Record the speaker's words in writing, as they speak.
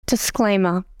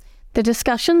Disclaimer. The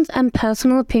discussions and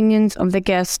personal opinions of the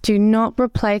guests do not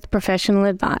replace professional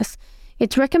advice.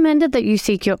 It's recommended that you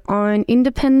seek your own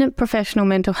independent professional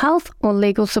mental health or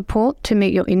legal support to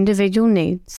meet your individual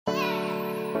needs.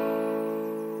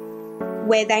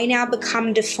 Where they now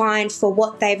become defined for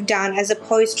what they've done as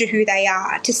opposed to who they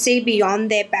are, to see beyond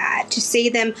their bad, to see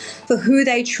them for who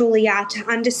they truly are, to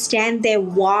understand their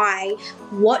why,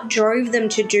 what drove them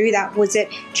to do that. Was it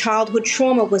childhood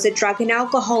trauma? Was it drug and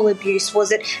alcohol abuse?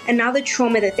 Was it another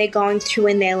trauma that they're going through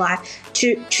in their life?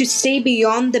 To see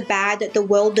beyond the bad that the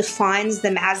world defines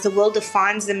them as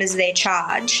their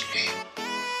charge.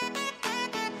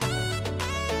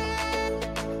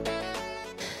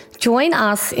 Join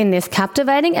us in this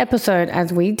captivating episode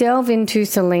as we delve into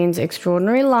Celine's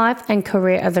extraordinary life and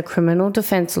career as a criminal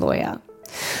defense lawyer.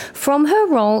 From her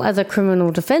role as a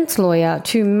criminal defense lawyer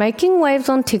to making waves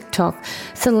on TikTok,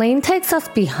 Celine takes us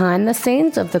behind the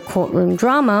scenes of the courtroom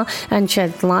drama and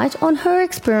sheds light on her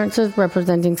experiences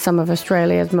representing some of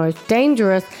Australia's most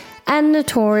dangerous and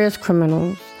notorious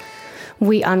criminals.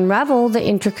 We unravel the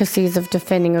intricacies of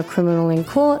defending a criminal in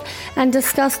court and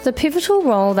discuss the pivotal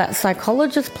role that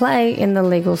psychologists play in the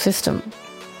legal system.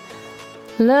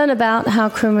 Learn about how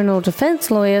criminal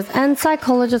defense lawyers and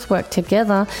psychologists work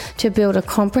together to build a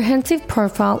comprehensive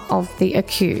profile of the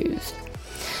accused.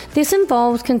 This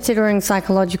involves considering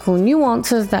psychological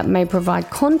nuances that may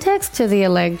provide context to the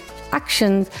alleged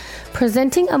actions,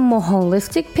 presenting a more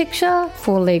holistic picture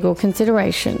for legal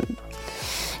consideration.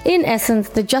 In essence,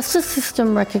 the justice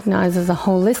system recognises a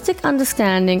holistic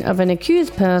understanding of an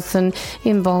accused person,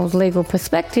 involves legal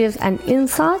perspectives and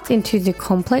insights into the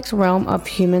complex realm of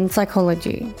human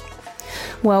psychology.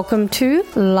 Welcome to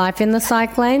Life in the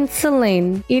Psych Lane,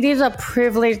 Celine. It is a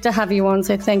privilege to have you on,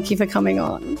 so thank you for coming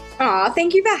on. Oh,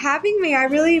 thank you for having me. I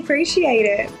really appreciate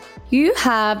it. You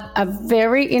have a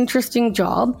very interesting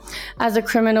job as a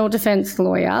criminal defense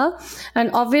lawyer, and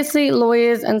obviously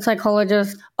lawyers and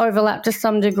psychologists overlap to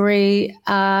some degree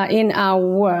in our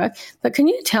work. But can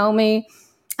you tell me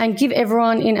and give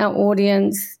everyone in our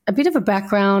audience a bit of a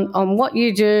background on what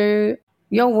you do,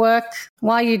 your work,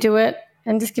 why you do it,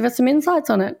 and just give us some insights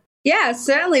on it? Yeah,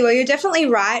 certainly. Well, you're definitely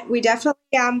right. We definitely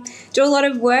do a lot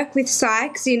of work with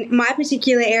psychs in my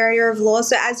particular area of law.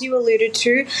 So as you alluded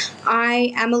to,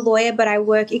 I am a lawyer, but I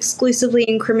work exclusively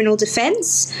in criminal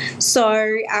defense.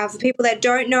 So for people that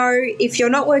don't know, if you're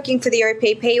not working for the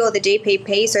OPP or the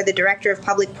DPP, so the Director of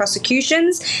Public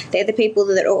Prosecutions, they're the people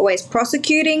that are always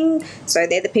prosecuting. So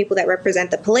they're the people that represent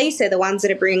the police. They're the ones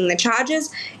that are bringing the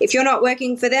charges. If you're not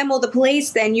working for them or the police,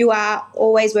 then you are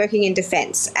always working in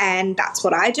defense. And that's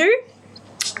what I do.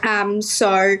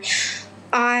 So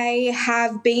I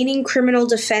have been in criminal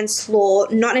defense law,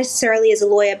 not necessarily as a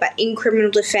lawyer, but in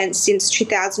criminal defense since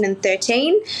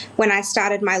 2013 when I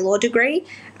started my law degree,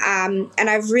 and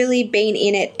I've really been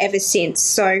in it ever since.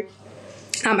 So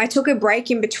I took a break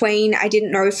in between. I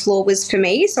didn't know if law was for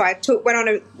me, so I went on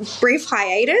a brief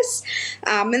hiatus,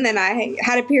 and then I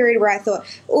had a period where I thought,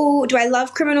 oh, do I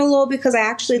love criminal law because I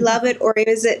actually love it, or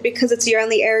is it because it's the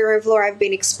only area of law I've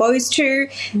been exposed to?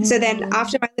 So then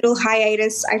after my little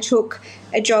hiatus, I took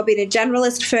a job in a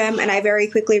generalist firm, and I very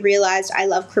quickly realized I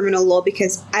love criminal law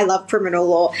because I love criminal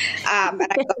law, and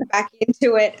I got back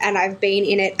into it, and I've been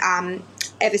in it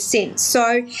ever since.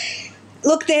 So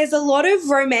look, there's a lot of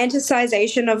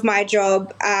romanticization of my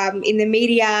job in the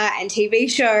media and TV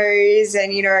shows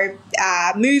and,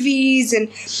 movies and,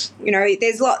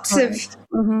 there's lots of,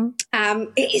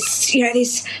 it's,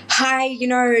 this high,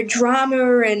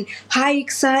 drama and high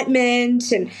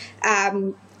excitement and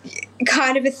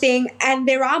kind of a thing. And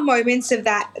there are moments of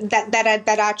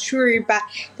that are true, but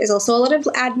there's also a lot of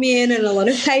admin and a lot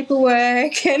of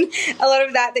paperwork and a lot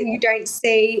of that you don't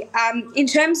see. In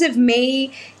terms of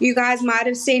me, you guys might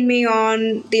have seen me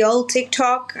on the old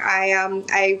TikTok.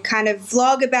 I kind of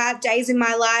vlog about days in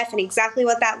my life and exactly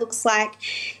what that looks like.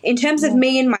 In terms of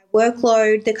me and my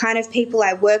workload, the kind of people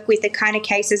I work with, the kind of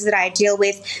cases that I deal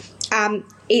with,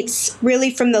 it's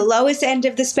really from the lowest end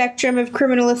of the spectrum of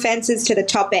criminal offences to the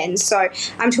top end. So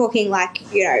I'm talking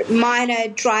minor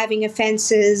driving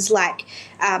offences like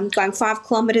going 5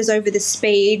 kilometres over the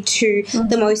speed to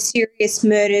the most serious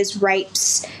murders,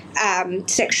 rapes,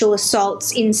 sexual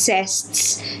assaults,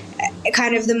 incests,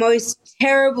 kind of the most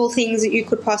terrible things that you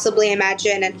could possibly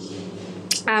imagine.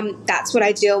 And that's what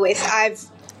I deal with. I've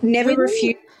never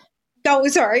refused. Oh,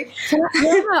 sorry.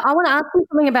 I want to ask you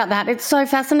something about that. It's so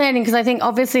fascinating because I think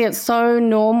obviously it's so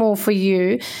normal for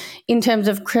you in terms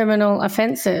of criminal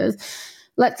offences.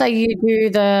 Let's say you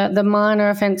do the minor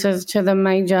offences to the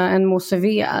major and more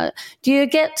severe. Do you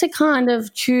get to kind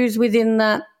of choose within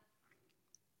that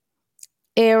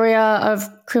area of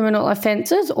criminal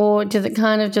offences, or does it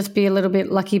kind of just be a little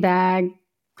bit lucky bag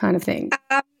kind of thing?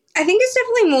 I think it's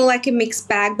definitely more like a mixed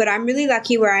bag, but I'm really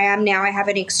lucky where I am now. I have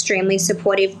an extremely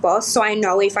supportive boss, so I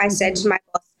know if I said to my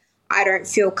boss, I don't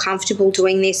feel comfortable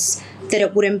doing this, that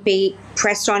it wouldn't be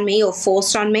pressed on me or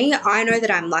forced on me. I know that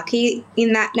I'm lucky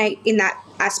in that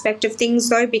aspect of things,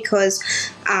 though, because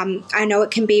I know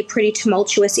it can be a pretty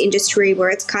tumultuous industry where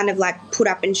it's kind of like put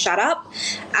up and shut up.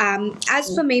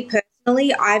 As for me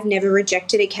personally, I've never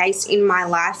rejected a case in my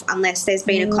life unless there's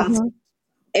been a conflict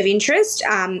of interest,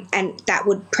 and that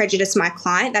would prejudice my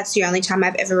client. That's the only time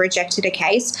I've ever rejected a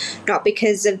case, not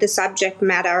because of the subject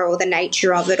matter or the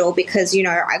nature of it, or because, you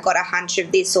know, I got a hunch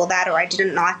of this or that, or I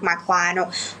didn't like my client, or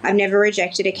I've never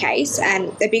rejected a case.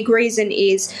 And the big reason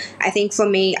is, I think for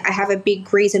me, I have a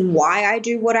big reason why I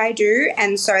do what I do,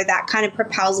 and so that kind of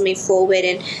propels me forward.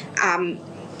 And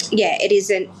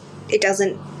it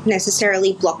doesn't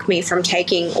necessarily block me from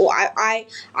taking, or I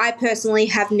personally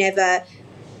have never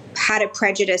had a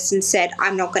prejudice and said,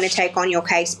 I'm not going to take on your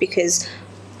case because,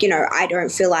 you know, I don't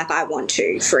feel like I want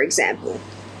to, for example.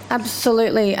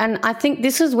 Absolutely. And I think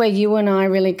this is where you and I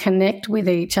really connect with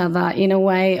each other in a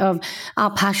way of our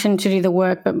passion to do the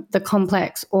work, but the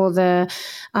complex or the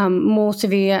more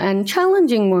severe and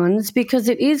challenging ones, because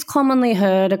it is commonly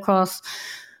heard across,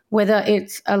 whether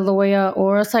it's a lawyer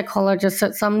or a psychologist,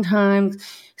 that sometimes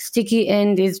sticky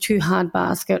end is too hard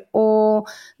basket, or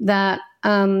that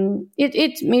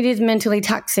it is mentally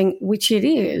taxing, which it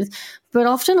is. But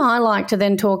often I like to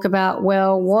then talk about,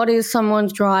 well, what is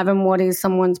someone's drive and what is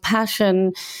someone's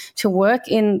passion to work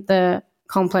in the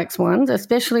complex ones,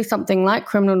 especially something like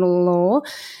criminal law.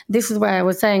 This is where I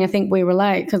was saying I think we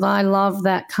relate, because I love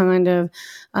that kind of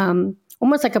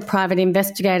almost like a private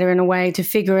investigator in a way, to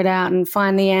figure it out and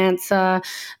find the answer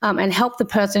and help the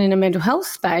person in a mental health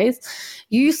space.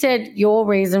 You said your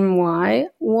reason why.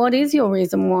 What is your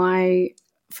reason why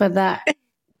for that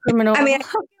criminal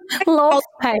law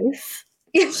space?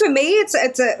 For me,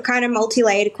 it's a kind of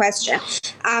multi-layered question.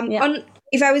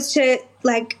 If I was to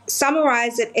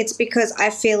summarize it, it's because I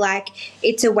feel like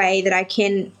it's a way that I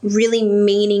can really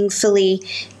meaningfully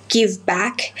give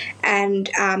back and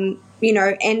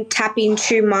and tap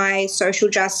into my social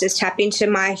justice, tap into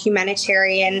my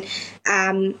humanitarian,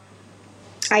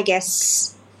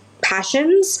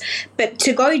 passions. But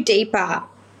to go deeper,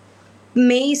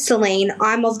 me, Celine,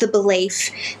 I'm of the belief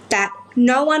that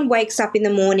no one wakes up in the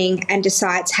morning and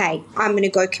decides, hey, I'm going to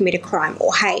go commit a crime,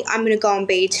 or hey, I'm going to go and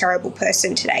be a terrible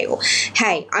person today, or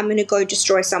hey, I'm going to go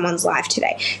destroy someone's life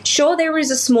today. Sure, there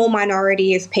is a small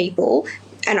minority of people,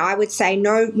 and I would say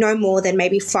no more than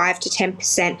maybe 5 to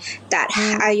 10%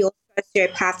 that are your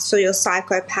sociopaths or your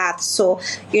psychopaths or,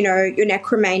 your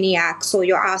necromaniacs or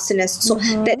your arsonists or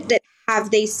that have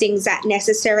these things that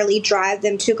necessarily drive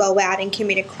them to go out and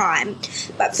commit a crime.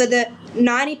 But for the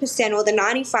 90% or the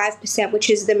 95%, which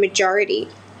is the majority,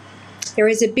 there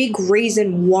is a big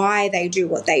reason why they do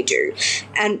what they do.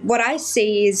 And what I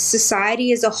see is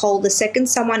society as a whole, the second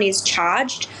someone is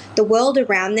charged, the world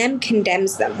around them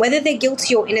condemns them, whether they're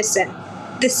guilty or innocent.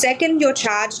 The second you're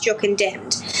charged, you're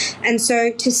condemned. And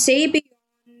so to see beyond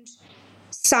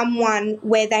someone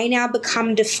where they now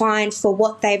become defined for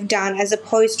what they've done as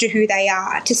opposed to who they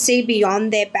are, to see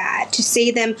beyond their bad, to see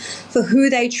them for who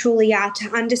they truly are, to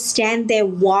understand their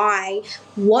why,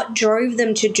 what drove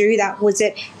them to do that. Was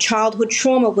it childhood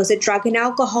trauma? Was it drug and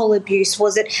alcohol abuse?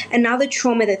 Was it another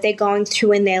trauma that they're going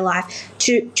through in their life?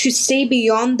 To see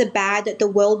beyond the bad that the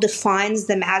world defines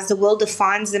them as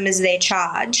their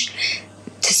charge.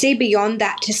 To see beyond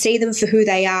that, to see them for who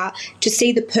they are, to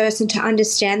see the person, to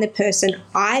understand the person,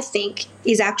 I think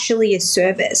is actually a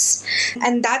service.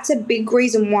 And that's a big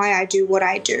reason why I do what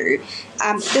I do.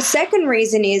 The second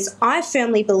reason is I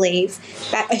firmly believe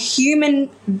that a human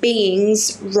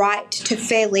being's right to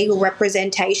fair legal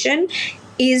representation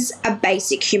is a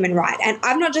basic human right. And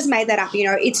I've not just made that up,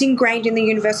 it's ingrained in the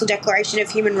Universal Declaration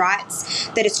of Human Rights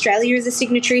that Australia is a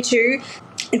signatory to.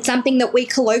 It's something that we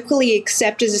colloquially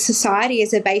accept as a society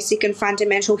as a basic and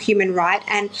fundamental human right.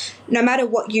 And no matter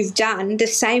what you've done, the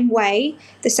same way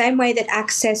that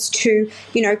access to,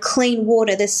 clean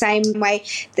water, the same way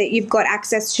that you've got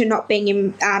access to not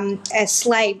being a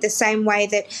slave, the same way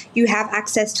that you have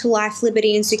access to life,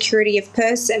 liberty, and security of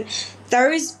person,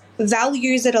 those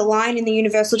values that align in the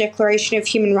Universal Declaration of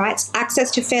Human Rights,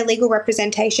 access to fair legal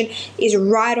representation is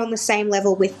right on the same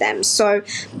level with them. So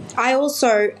I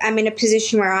also am in a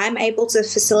position where I'm able to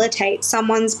facilitate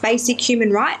someone's basic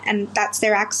human right, and that's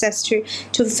their access to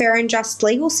a fair and just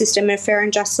legal system, a fair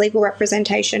and just legal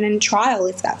representation and trial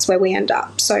if that's where we end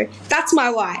up. So that's my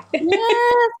why.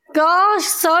 Yes, Gosh,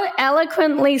 so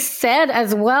eloquently said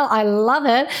as well. I love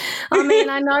it. I mean,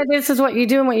 I know this is what you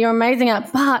do and what you're amazing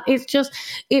at, but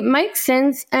it makes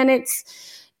sense, and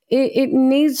it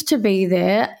needs to be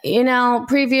there. In our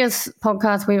previous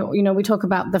podcast, we talk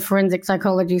about the forensic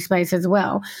psychology space as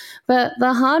well. But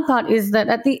the hard part is that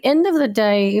at the end of the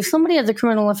day, if somebody has a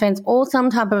criminal offense or some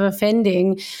type of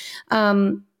offending,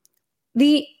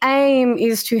 the aim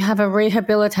is to have a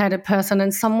rehabilitated person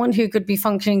and someone who could be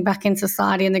functioning back in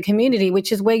society and the community,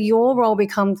 which is where your role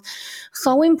becomes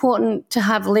so important, to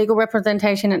have legal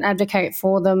representation and advocate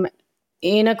for them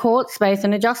in a court space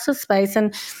and a justice space.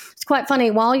 And it's quite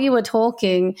funny, while you were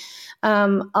talking,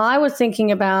 I was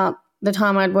thinking about the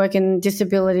time I'd work in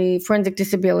forensic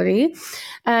disability,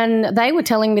 and they were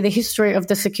telling me the history of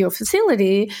the secure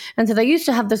facility. And so they used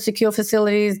to have the secure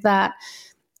facilities that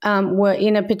were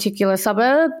in a particular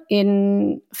suburb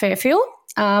in Fairfield,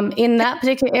 in that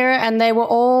particular area, and they were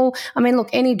all, I mean,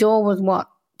 look, any door was what?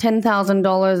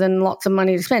 $10,000 and lots of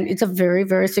money to spend. It's a very,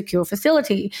 very secure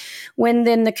facility. When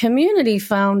then the community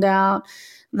found out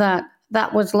that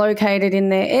that was located in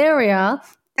their area.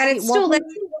 And it's still there.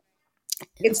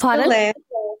 It's still there.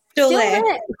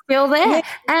 Still there. Yeah.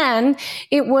 And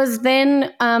it was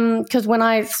then, because when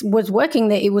I was working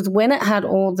there, it was when it had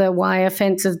all the wire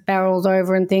fences, barrels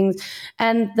over and things,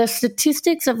 and the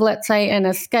statistics of, let's say, an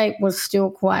escape was still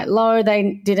quite low.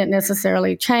 They didn't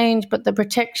necessarily change, but the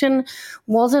protection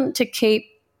wasn't to keep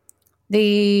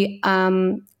the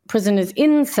prisoners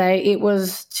in, say, it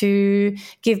was to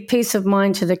give peace of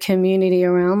mind to the community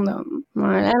around them,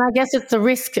 right? And I guess it's the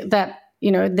risk that,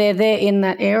 they're there in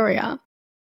that area.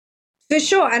 For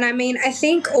sure. And I mean, I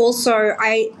think also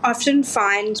I often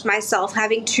find myself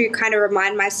having to kind of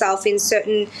remind myself in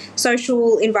certain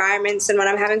social environments and when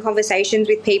I'm having conversations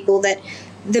with people that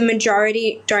the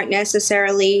majority don't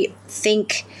necessarily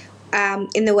think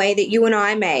in the way that you and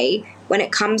I may when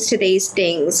it comes to these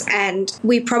things. And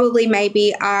we probably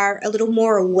maybe are a little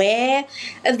more aware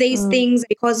of these things.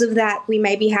 Because of that, we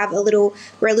maybe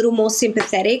we're a little more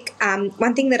sympathetic.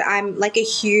 One thing that I'm like a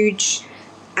huge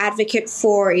advocate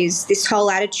for is this whole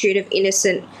attitude of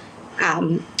innocent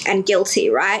and guilty,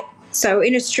 right? So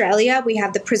in Australia, we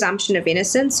have the presumption of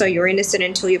innocence. So you're innocent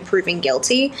until you're proven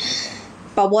guilty.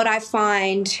 But what I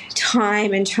find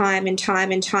time and time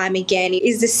again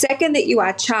is the second that you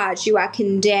are charged, you are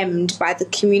condemned by the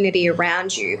community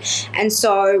around you. And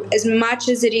so as much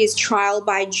as it is trial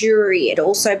by jury, it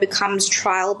also becomes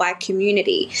trial by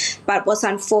community. But what's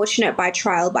unfortunate by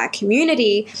trial by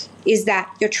community is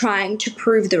that you're trying to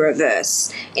prove the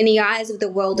reverse. In the eyes of the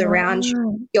world around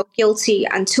you, you're guilty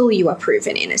until you are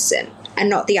proven innocent, and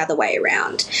not the other way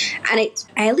around. And it's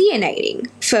alienating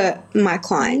for my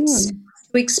clients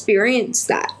to experience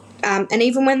that. And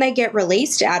even when they get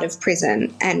released out of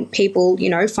prison and people,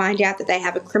 find out that they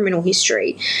have a criminal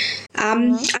history,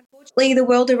 unfortunately, the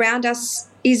world around us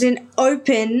isn't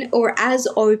open or as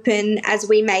open as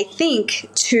we may think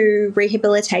to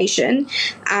rehabilitation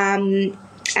and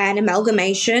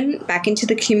amalgamation back into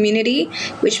the community,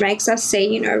 which makes us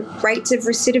see, rates of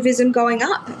recidivism going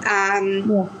up.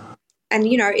 And,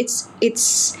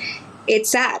 it's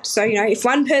sad. So, if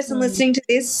one person listening to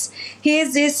this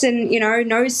hears this and,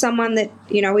 knows someone that,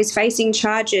 is facing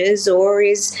charges or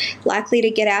is likely to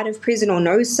get out of prison or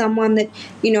knows someone that,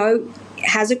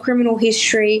 has a criminal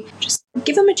history, just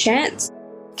give them a chance.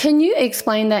 Can you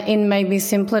explain that in maybe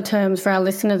simpler terms for our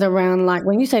listeners around, like,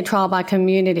 when you say trial by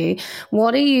community,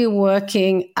 what are you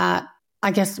working at?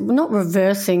 I guess not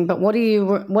reversing, but what are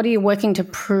you working to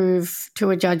prove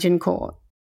to a judge in court?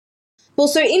 Well,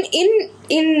 so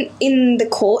in the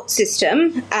court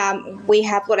system, we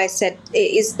have what I said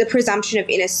is the presumption of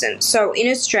innocence. So in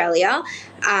Australia,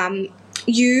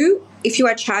 if you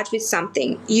are charged with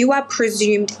something, you are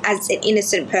presumed as an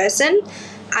innocent person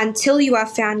until you are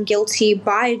found guilty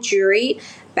by a jury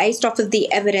based off of the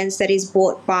evidence that is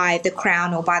brought by the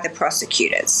Crown or by the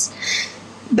prosecutors.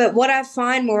 But what I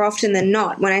find more often than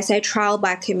not when I say trial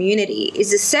by community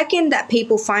is the second that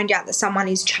people find out that someone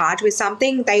is charged with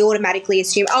something, they automatically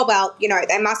assume, oh, well,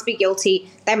 they must be guilty.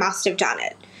 They must have done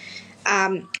it.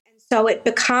 And so it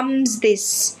becomes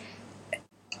this,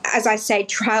 as I say,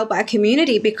 trial by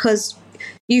community, because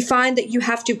you find that you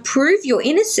have to prove your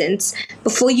innocence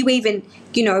before you even,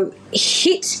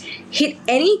 hit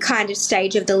any kind of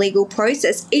stage of the legal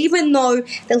process, even though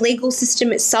the legal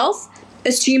system itself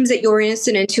assumes that you're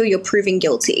innocent until you're proven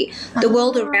guilty. The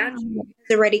world around you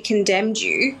has already condemned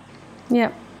you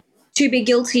to be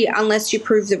guilty unless you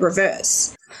prove the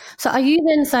reverse. So are you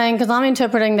then saying, because I'm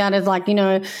interpreting that as like,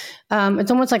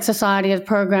 it's almost like society has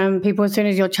programmed people as soon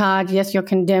as you're charged, yes, you're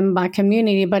condemned by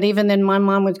community, but even then my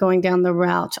mind was going down the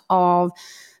route of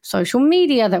social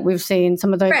media that we've seen,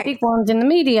 some of those Right. big ones in the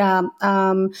media,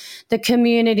 the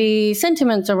community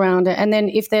sentiments around it. And then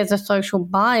if there's a social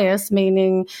bias,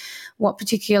 meaning what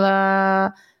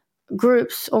particular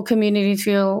groups or communities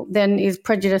feel then is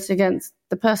prejudice against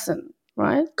the person,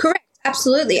 right? Correct.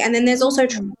 Absolutely. And then there's also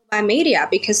trial by media,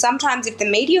 because sometimes if the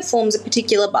media forms a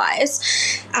particular bias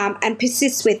and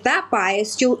persists with that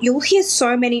bias, you'll hear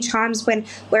so many times when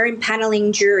we're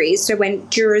impaneling juries, so when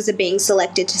jurors are being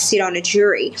selected to sit on a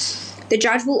jury, the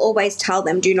judge will always tell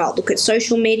them, do not look at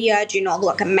social media, do not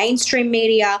look at mainstream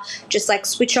media, just like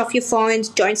switch off your phones,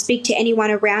 don't speak to anyone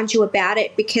around you about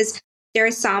it, because there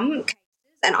are some cases,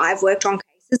 and I've worked on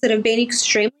cases that have been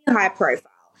extremely high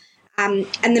profile, and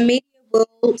the media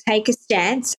will take a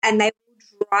stance and they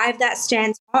will drive that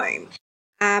stance home.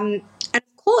 And of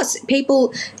course,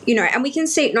 people, and we can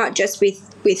see it not just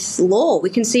with law, we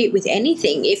can see it with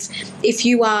anything. If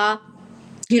you are,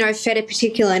 fed a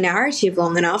particular narrative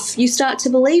long enough, you start to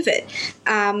believe it.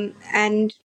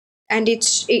 And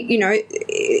it's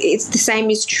the same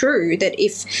is true that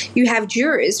if you have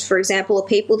jurors, for example, or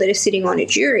people that are sitting on a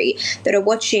jury that are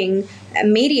watching a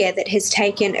media that has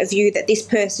taken a view that this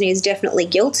person is definitely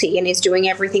guilty and is doing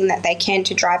everything that they can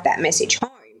to drive that message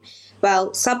home,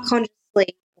 well,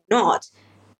 subconsciously or not,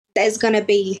 there's going to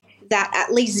be that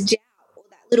at least doubt or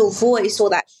that little voice or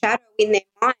that shadow in their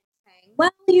mind saying,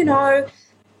 well,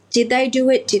 did they do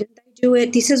it? Didn't they do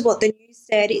it? This is what the news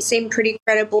said. It seemed pretty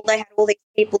credible. They had all these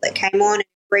people that came on and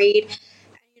agreed.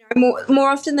 And, more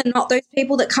often than not, those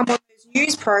people that come on those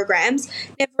news programs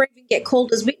never even get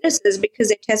called as witnesses because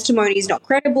their testimony is not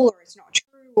credible or it's not true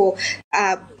or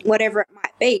whatever it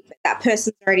might be. But that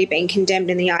person's already been condemned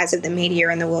in the eyes of the media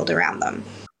and the world around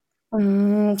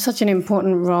them. Such an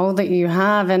important role that you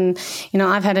have. And,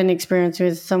 I've had an experience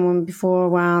with someone before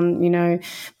around,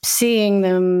 seeing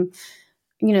them,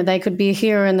 they could be a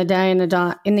hero in the day in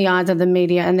the eyes of the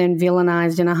media and then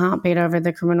villainized in a heartbeat over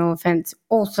the criminal offense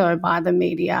also by the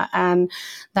media. And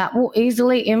that will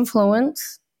easily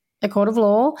influence a court of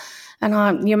law.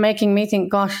 And you're making me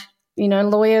think, gosh,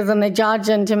 lawyers and the judge,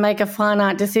 and to make a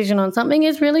finite decision on something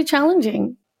is really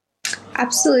challenging.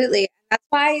 Absolutely. That's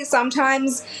why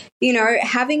sometimes,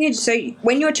 so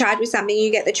when you're charged with something, you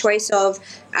get the choice of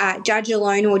judge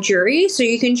alone or jury. So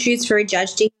you can choose for a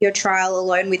judge to hear your trial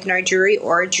alone with no jury,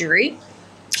 or a jury.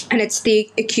 And it's the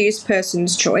accused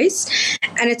person's choice.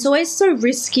 And it's always so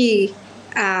risky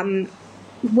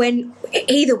when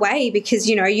either way, because,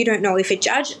 you don't know if a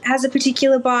judge has a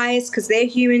particular bias because they're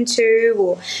human too,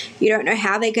 or you don't know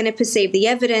how they're going to perceive the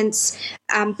evidence.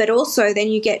 But also then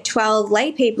you get 12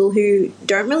 lay people who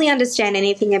don't really understand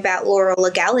anything about law or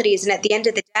legalities. And at the end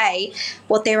of the day,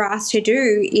 what they're asked to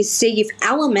do is see if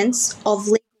elements of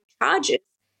legal charges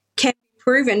can be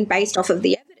proven based off of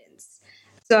the evidence.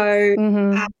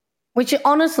 So which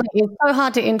honestly is so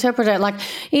hard to interpret it. Like,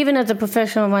 even as a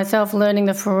professional myself, learning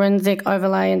the forensic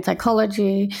overlay in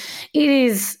psychology,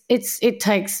 it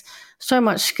takes so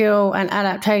much skill and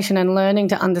adaptation and learning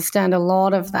to understand a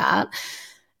lot of that.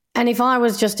 And if I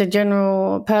was just a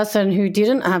general person who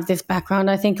didn't have this background,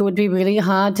 I think it would be really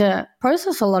hard to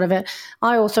process a lot of it.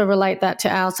 I also relate that to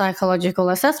our psychological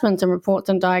assessments and reports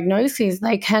and diagnoses.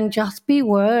 They can just be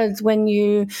words when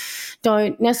you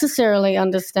don't necessarily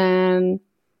understand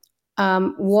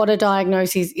what a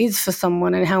diagnosis is for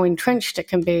someone and how entrenched it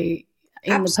can be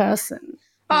in the person.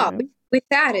 Oh,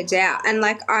 without a doubt. And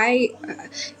I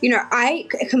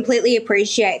completely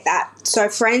appreciate that. So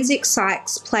forensic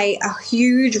psychs play a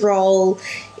huge role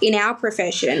in our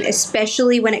profession,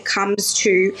 especially when it comes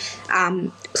to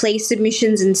plea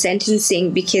submissions and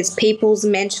sentencing, because people's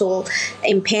mental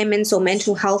impairments or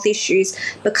mental health issues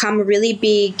become a really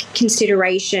big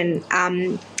consideration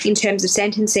in terms of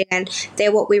sentencing, and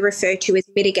they're what we refer to as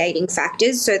mitigating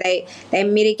factors. So they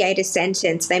mitigate a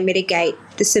sentence, they mitigate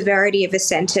the severity of a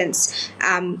sentence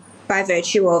by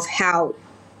virtue of how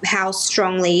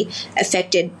strongly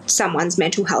affected someone's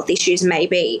mental health issues may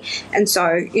be. And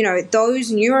so,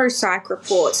 those neuropsych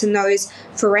reports and those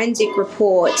forensic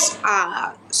reports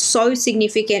are so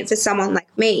significant for someone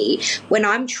like me when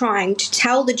I'm trying to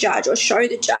tell the judge or show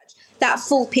the judge that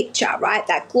full picture, right?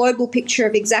 That global picture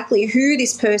of exactly who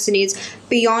this person is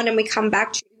beyond, and we come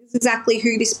back to exactly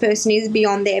who this person is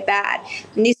beyond their bad.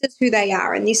 And this is who they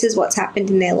are, and this is what's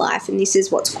happened in their life, and this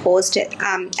is what's caused it.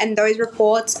 And those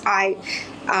reports are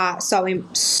so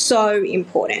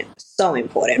important. So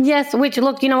important. Yes, which,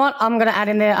 look, you know what? I'm going to add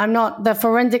in there. I'm not the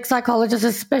forensic psychologist,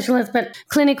 a specialist, but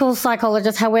clinical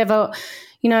psychologist. However,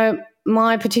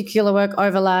 my particular work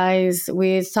overlays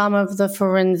with some of the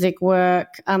forensic work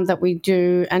that we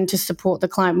do, and to support the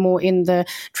client more in the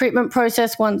treatment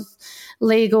process once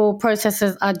legal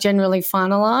processes are generally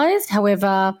finalised.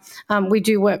 However, we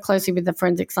do work closely with the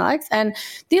forensic psychs. And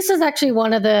this is actually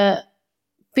one of the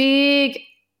big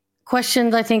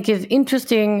questions I think is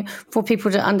interesting for people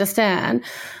to understand.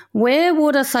 Where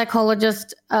would a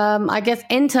psychologist,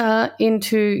 enter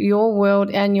into your world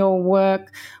and your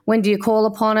work? When do you call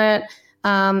upon it?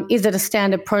 Is it a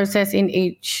standard process in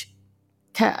each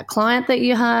client that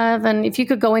you have? And if you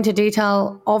could go into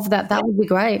detail of that, that would be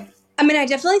great. I mean, I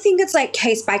definitely think it's like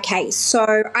case by case.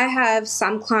 So I have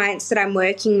some clients that I'm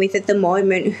working with at the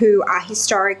moment who are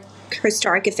historic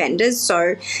offenders.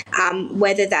 So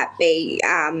whether that be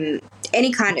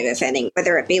any kind of offending,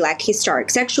 whether it be like historic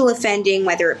sexual offending,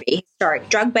 whether it be historic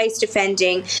drug-based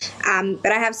offending.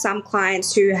 But I have some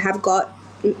clients who have got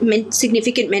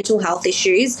significant mental health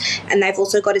issues, and they've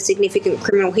also got a significant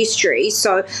criminal history.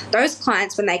 So those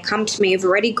clients, when they come to me, have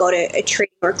already got a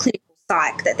treating or a clinical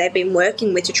psych that they've been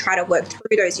working with to try to work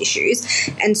through those issues.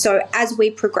 And so as we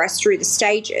progress through the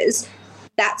stages,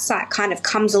 that psych kind of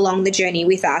comes along the journey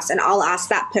with us, and I'll ask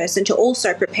that person to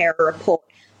also prepare a report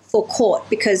for court,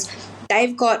 because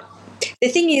they've got the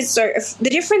thing is, so the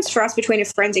difference for us between a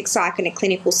forensic psych and a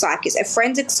clinical psych is a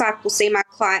forensic psych will see my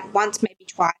client once, maybe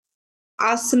twice,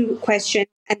 ask some questions,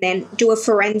 and then do a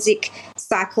forensic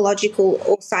psychological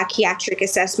or psychiatric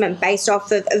assessment based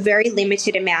off of a very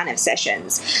limited amount of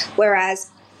sessions. Whereas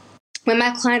when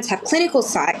my clients have clinical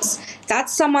psychs,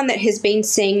 that's someone that has been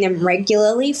seeing them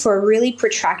regularly for a really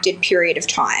protracted period of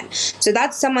time. So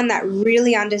that's someone that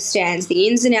really understands the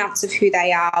ins and outs of who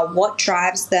they are, what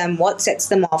drives them, what sets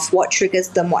them off, what triggers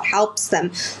them, what helps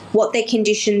them, what their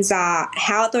conditions are,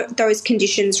 how those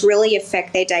conditions really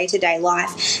affect their day-to-day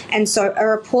life. And so a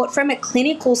report from a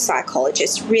clinical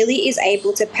psychologist really is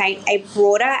able to paint a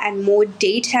broader and more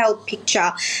detailed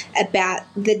picture about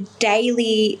the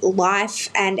daily life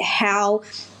and how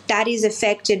that is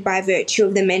affected by virtue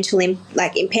of the mental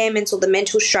impairments or the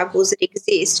mental struggles that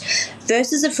exist,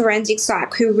 versus a forensic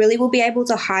psych who really will be able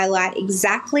to highlight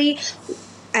exactly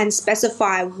and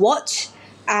specify what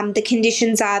the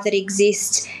conditions are that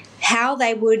exist, how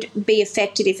they would be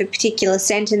affected if a particular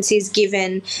sentence is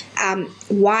given,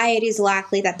 why it is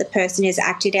likely that the person is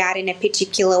acted out in a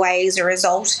particular way as a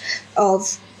result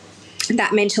of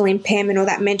that mental impairment or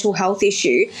that mental health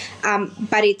issue,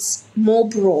 but it's more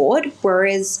broad,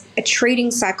 whereas a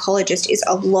treating psychologist is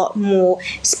a lot more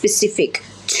specific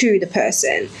to the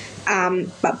person.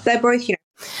 But they're both,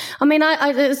 I mean,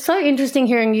 it's so interesting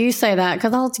hearing you say that,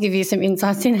 because I'll give you some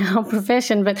insights in our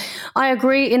profession, but I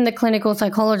agree in the clinical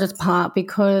psychologist part,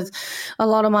 because a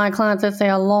lot of my clients, let's say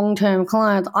are long-term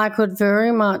clients, I could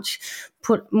very much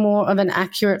put more of an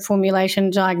accurate formulation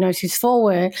diagnosis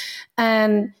forward,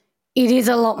 and it is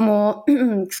a lot more,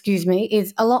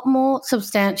 is a lot more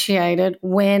substantiated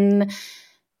when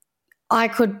I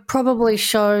could probably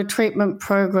show treatment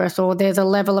progress, or there's a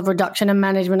level of reduction and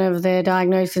management of their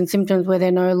diagnosis and symptoms where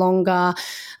they're no longer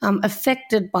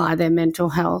affected by their mental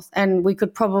health. And we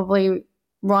could probably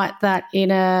write that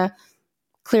in a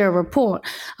clearer report.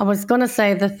 I was going to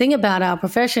say the thing about our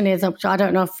profession is, which I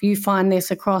don't know if you find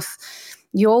this across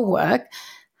your work,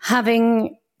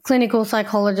 having clinical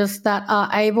psychologists that are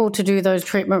able to do those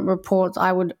treatment reports,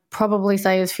 I would probably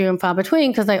say is few and far between,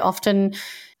 because they often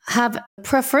have a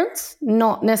preference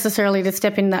not necessarily to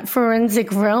step in that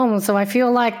forensic realm. So I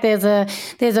feel like there's a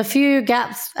few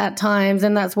gaps at times,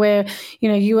 and that's where,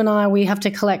 you and I, we have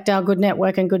to collect our good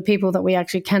network and good people that we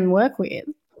actually can work with.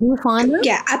 Can you find that?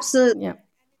 Yeah, absolutely. Yeah.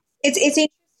 It's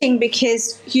interesting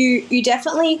because you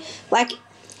definitely,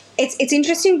 it's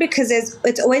interesting because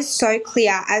it's always so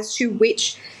clear as to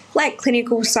which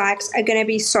clinical psychs are going to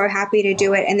be so happy to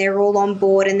do it, and they're all on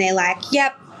board, and they're like,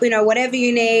 yep, whatever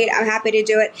you need, I'm happy to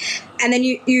do it. And then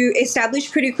you establish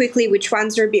pretty quickly which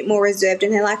ones are a bit more reserved,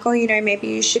 and they're like, oh, maybe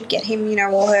you should get him,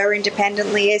 or her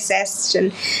independently assessed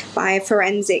and by a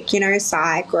forensic,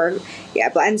 psych, or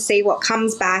and see what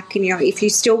comes back. And, if you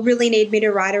still really need me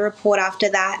to write a report after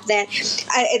that, then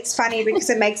it's funny because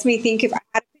it makes me think of,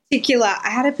 I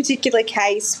had a particular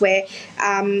case where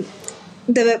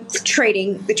the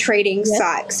treating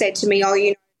psych said to me,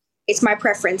 oh, it's my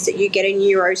preference that you get a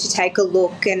neuro to take a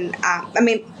look. And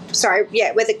forensic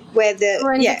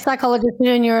psychologist do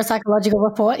a neuropsychological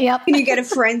report. Yep. Can you get a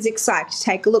forensic psych to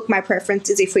take a look? My preference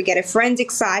is if we get a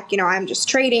forensic psych, I'm just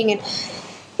treating. And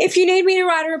if you need me to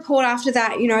write a report after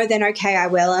that, then okay, I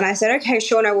will. And I said, okay,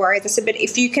 sure, no worries. I said, but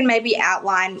if you can maybe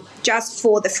outline just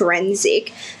for the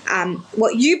forensic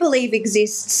what you believe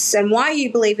exists and why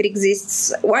you believe it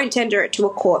exists, won't tender it to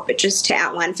a court, but just to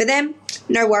outline for them,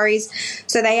 no worries.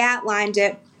 So they outlined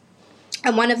it.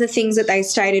 And one of the things that they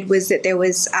stated was that there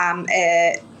was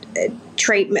a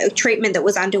treatment that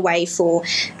was underway for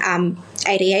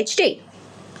ADHD.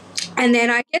 And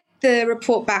then I get the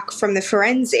report back from the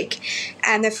forensic,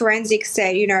 and the forensic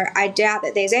said, I doubt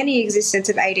that there's any existence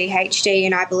of ADHD,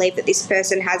 and I believe that this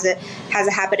person has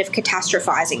a habit of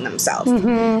catastrophizing themselves.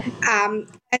 And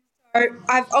so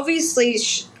I've obviously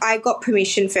I got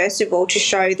permission first of all to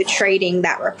show the treating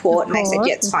that report, and they said,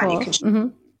 yeah, it's fine, you can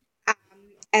show.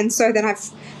 And so then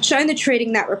I've shown the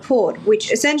treating that report,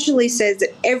 which essentially says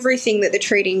that everything that the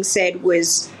treating said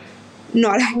was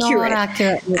not accurate.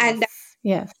 And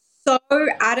yes. So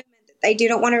adamant that they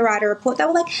didn't want to write a report. They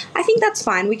were like, I think that's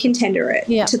fine. We can tender it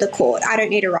to the court. I don't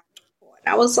need to write a report.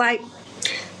 And I was like,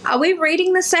 are we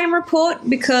reading the same report?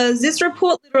 Because this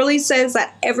report literally says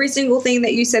that every single thing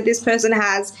that you said this person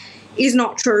has is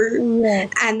not true,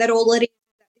 and that all it is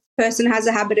that this person has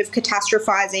a habit of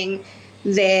catastrophizing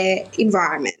their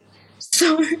environment.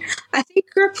 So I think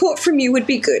a report from you would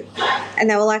be good. And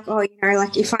they were like, oh,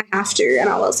 if I have to. And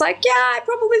I was like, yeah, I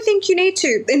probably think you need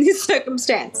to in this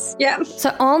circumstance. Yeah.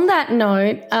 So on that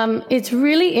note, it's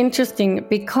really interesting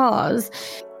because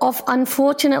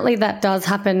unfortunately that does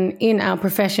happen in our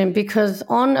profession, because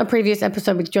on a previous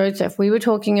episode with Joseph, we were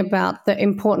talking about the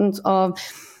importance of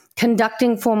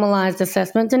conducting formalized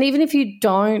assessments. And even if you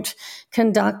don't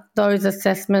conduct those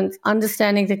assessments,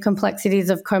 understanding the complexities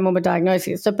of comorbid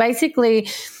diagnosis. So basically,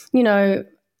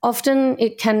 often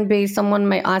it can be someone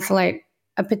may isolate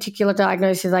a particular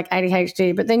diagnosis like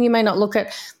ADHD, but then you may not look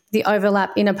at the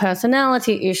overlap in a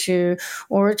personality issue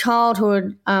or a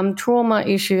childhood trauma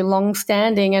issue,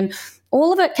 long-standing, and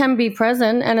all of it can be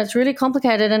present, and it's really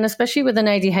complicated. And especially with an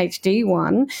ADHD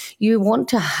one, you want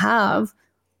to have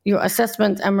your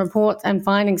assessments and reports and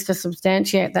findings to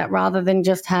substantiate that, rather than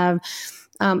just have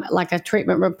like a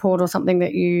treatment report or something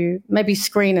that maybe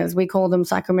screeners, we call them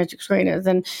psychometric screeners.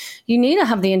 And you need to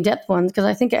have the in-depth ones because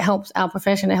I think it helps our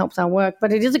profession, it helps our work,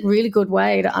 but it is a really good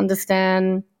way to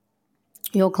understand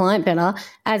your client better.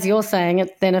 As you're saying,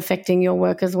 it's then affecting your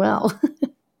work as well.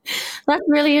 That's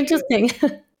really interesting.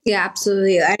 Yeah,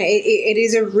 absolutely. And it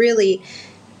is a really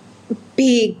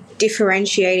big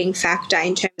differentiating factor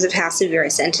in terms of how severe a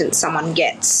sentence someone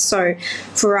gets. So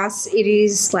for us, it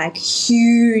is like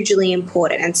hugely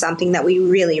important and something that we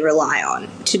really rely on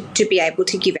to be able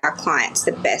to give our clients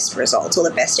the best results or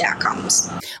the best outcomes.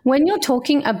 When you're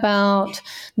talking about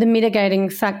the mitigating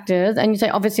factors, and you say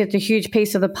obviously it's a huge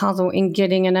piece of the puzzle in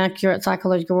getting an accurate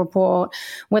psychological report,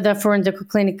 whether forensic or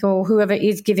clinical, whoever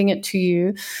is giving it to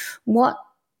you, what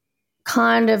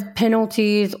kind of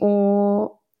penalties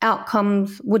or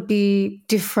outcomes would be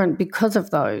different because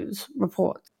of those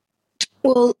reports?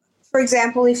 Well, for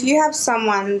example, if you have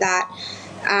someone that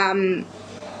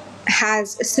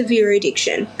has a severe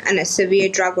addiction and a severe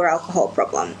drug or alcohol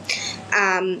problem,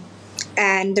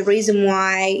 and the reason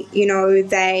why,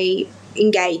 they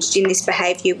engaged in this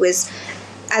behaviour was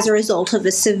as a result of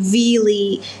a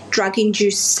severely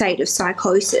drug-induced state of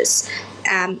psychosis,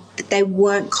 that they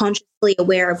weren't consciously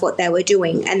aware of what they were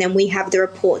doing. And then we have the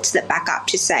reports that back up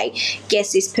to say,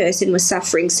 yes, this person was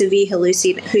suffering severe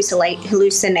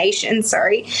hallucinations,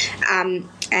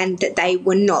 and that they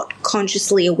were not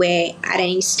consciously aware at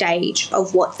any stage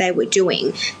of what they were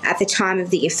doing at the time of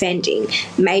the offending.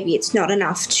 Maybe it's not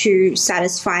enough to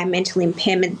satisfy a mental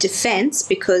impairment defense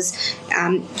because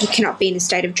you cannot be in a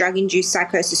state of drug-induced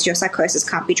psychosis. Your psychosis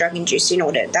can't be drug-induced in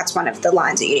order. That's one of the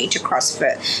lines that you need to cross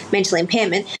for mental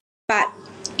impairment. But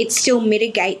it still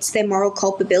mitigates their moral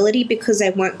culpability because they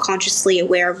weren't consciously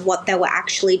aware of what they were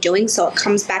actually doing. So it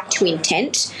comes back to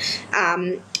intent.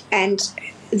 And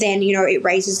then, it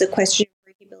raises the question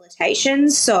of rehabilitation.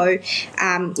 So,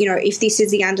 if this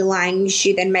is the underlying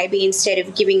issue, then maybe instead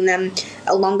of giving them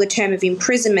a longer term of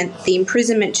imprisonment, the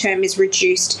imprisonment term is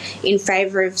reduced in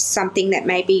favour of something that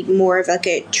may be more of like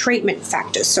a treatment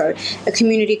factor. So a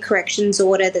community corrections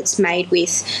order that's made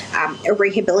with a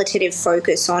rehabilitative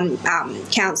focus on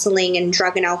counselling and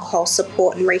drug and alcohol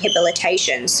support and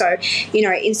rehabilitation. So,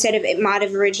 instead of it might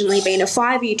have originally been a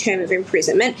 5-year term of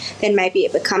imprisonment, then maybe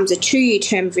it becomes a 2-year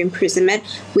term of imprisonment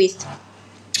with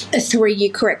a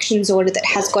 3-year corrections order that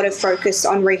has got to focus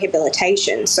on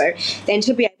rehabilitation. So then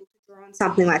to be able to draw on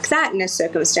something like that in a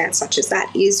circumstance such as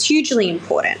that is hugely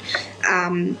important.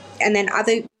 And then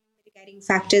other mitigating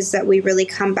factors that we really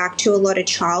come back to a lot of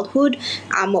childhood.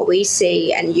 What we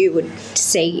see, and you would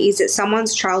see, is that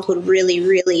someone's childhood really,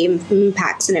 really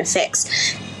impacts and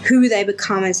affects who they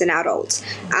become as an adult.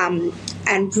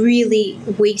 And really,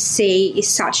 we see is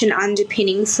such an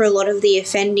underpinning for a lot of the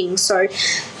offending. So,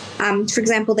 for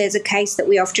example, there's a case that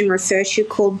we often refer to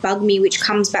called Bug Me, which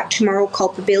comes back to moral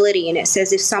culpability. And it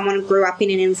says if someone grew up in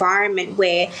an environment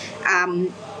where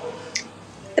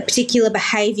a particular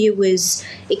behaviour was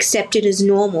accepted as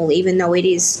normal, even though it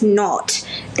is not,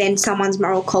 then someone's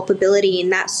moral culpability in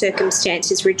that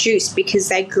circumstance is reduced because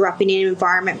they grew up in an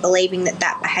environment believing that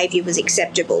that behaviour was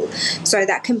acceptable. So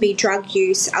that can be drug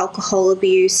use, alcohol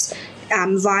abuse,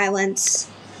 violence,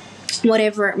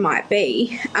 whatever it might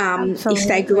be. If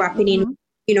they grew up in,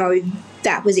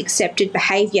 that was accepted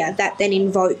behaviour, that then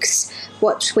invokes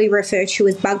what we refer to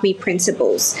as Bug Me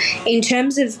principles. In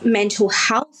terms of mental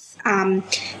health,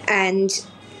 and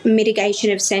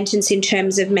mitigation of sentence in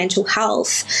terms of mental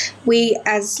health, we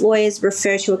as lawyers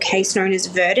refer to a case known as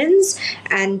verdens,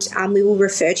 and we will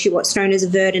refer to what's known as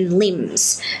verden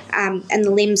limbs. And the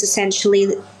limbs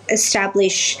essentially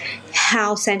establish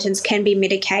how sentence can be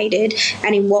mitigated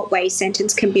and in what way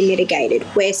sentence can be mitigated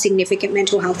where significant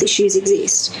mental health issues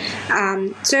exist.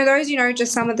 So those,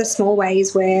 just some of the small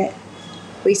ways where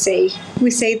we see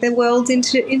the world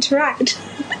interact.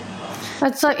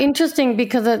 That's so interesting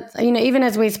because, even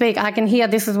as we speak, I can hear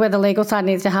this is where the legal side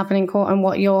needs to happen in court and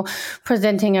what you're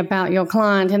presenting about your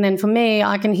client. And then for me,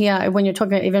 I can hear when you're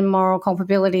talking about even moral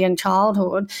culpability in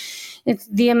childhood, it's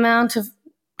the amount of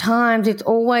times it's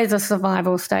always a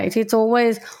survival state. It's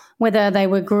always whether they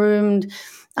were groomed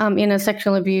in a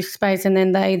sexual abuse space and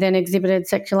then they then exhibited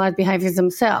sexualized behaviors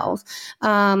themselves.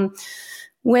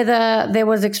 Whether there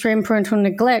was extreme parental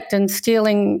neglect and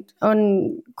stealing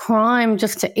on crime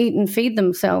just to eat and feed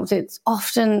themselves. It's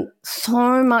often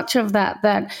so much of that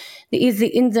is the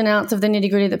ins and outs of the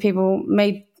nitty-gritty that people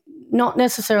may not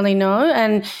necessarily know.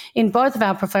 And in both of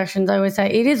our professions, I always say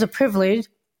it is a privilege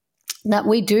that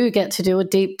we do get to do a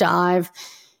deep dive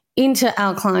into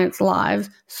our clients'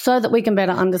 lives so that we can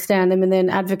better understand them and then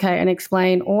advocate and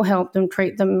explain or help them,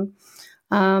 treat them,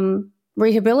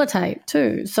 rehabilitate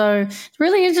too. So it's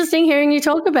really interesting hearing you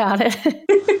talk about it.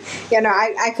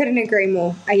 I couldn't agree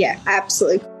more.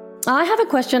 Absolutely. I have a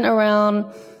question around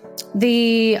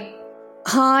the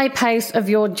high pace of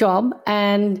your job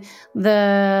and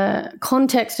the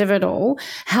context of it all.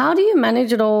 How do you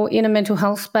manage it all in a mental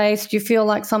health space? Do you feel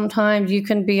like sometimes you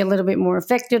can be a little bit more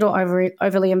affected or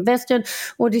overly invested,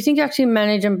 or do you think you actually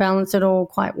manage and balance it all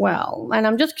quite well? And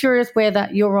I'm just curious where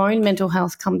that your own mental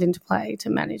health comes into play to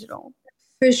manage it all.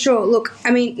 For sure. Look,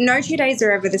 no 2 days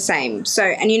are ever the same. So,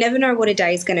 and you never know what a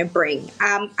day is going to bring.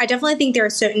 I definitely think there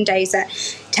are certain days that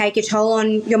take a toll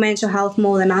on your mental health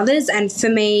more than others. And for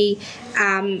me,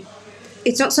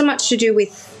 it's not so much to do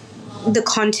with the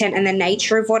content and the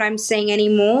nature of what I'm seeing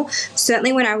anymore.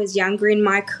 Certainly when I was younger in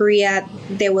my career,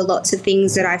 there were lots of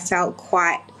things that I felt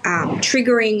quite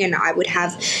triggering and I would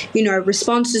have,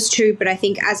 responses to. But I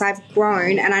think as I've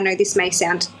grown, and I know this may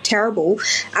sound terrible,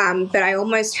 but I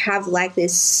almost have like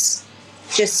this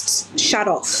just shut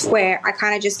off where I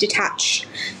kind of just detach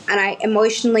and I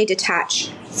emotionally detach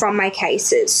from my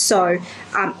cases. So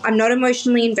I'm not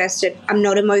emotionally invested, I'm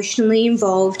not emotionally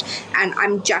involved, and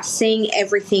I'm just seeing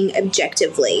everything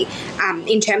objectively.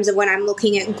 In terms of when I'm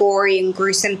looking at gory and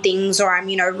gruesome things, or I'm,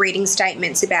 reading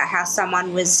statements about how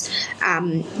someone was,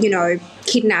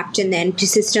 kidnapped and then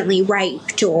persistently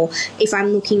raped, or if I'm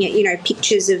looking at,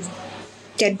 pictures of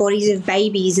dead bodies of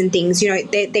babies and things,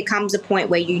 there comes a point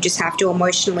where you just have to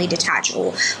emotionally detach,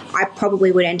 or I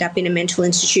probably would end up in a mental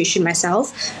institution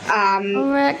myself.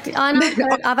 Correct. I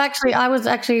know. I was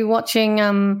actually watching,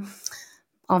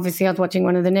 obviously I was watching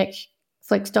one of the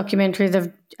Netflix documentaries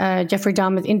of Jeffrey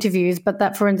Dahmer's interviews, but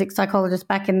that forensic psychologist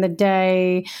back in the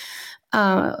day,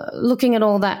 looking at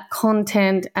all that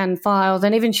content and files,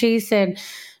 and even she said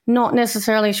not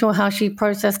necessarily sure how she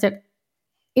processed it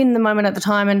in the moment at the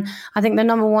time. And I think the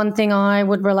number one thing I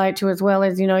would relate to as well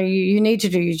is, you need to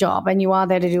do your job and you are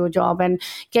there to do a job, and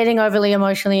getting overly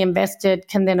emotionally invested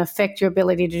can then affect your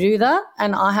ability to do that.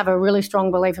 And I have a really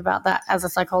strong belief about that as a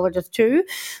psychologist too,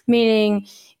 meaning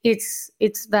it's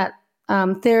that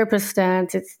therapist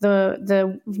stance, it's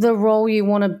the role you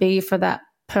want to be for that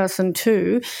person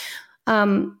too.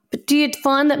 But do you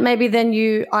find that maybe then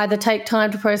you either take time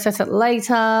to process it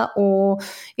later, or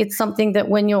it's something that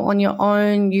when you're on your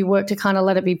own, you work to kind of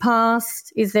let it be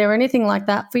past? Is there anything like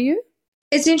that for you?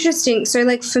 It's interesting.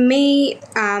 So, for me,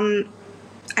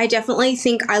 I definitely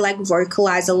think I like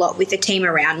vocalize a lot with the team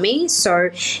around me. So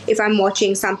if I'm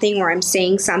watching something or I'm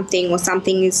seeing something or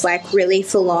something is like really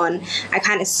full on, I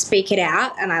kind of speak it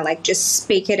out, and I like just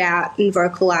speak it out and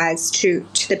vocalize to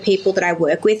the people that I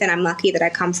work with. And I'm lucky that I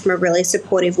come from a really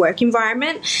supportive work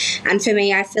environment. And for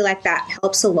me, I feel like that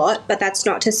helps a lot. But that's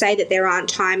not to say that there aren't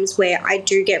times where I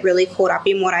do get really caught up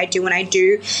in what I do and I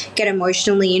do get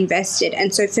emotionally invested.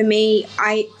 And so for me,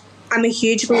 I'm a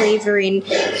huge believer in,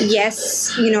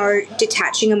 yes,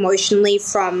 detaching emotionally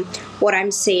from what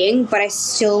I'm seeing, but I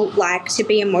still like to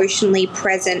be emotionally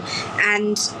present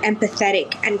and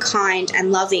empathetic and kind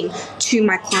and loving to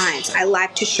my clients. I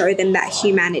like to show them that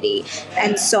humanity.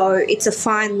 And so it's a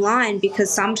fine line,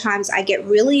 because sometimes I get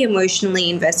really emotionally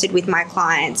invested with my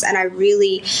clients, and I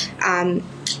really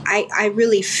I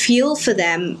really feel for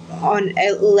them on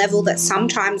a level that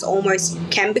sometimes almost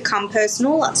can become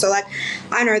personal. So like,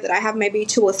 I know that I have maybe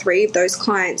 2 or 3 of those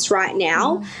clients right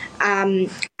now.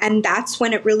 And that's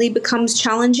when it really becomes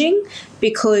challenging,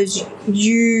 because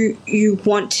you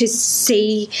want to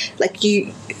see, like,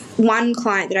 one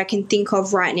client that I can think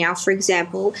of right now, for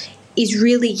example, is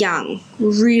really young,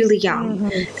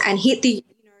 and hit the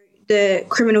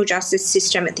criminal justice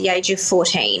system at the age of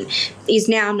 14, is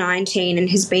now 19 and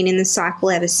has been in the cycle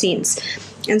ever since.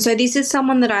 And so this is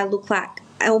someone that I look like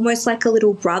almost like a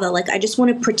little brother. Like, I just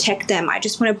want to protect them. I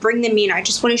just want to bring them in. I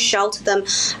just want to shelter them.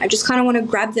 I just kind of want to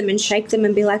grab them and shake them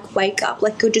and be like, wake up,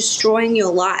 like, you're destroying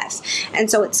your life.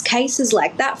 And so it's cases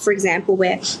like that, for example,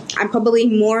 where I'm probably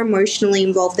more emotionally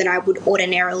involved than I would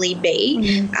ordinarily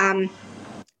be.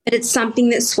 But it's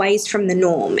something that sways from the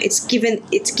norm. It's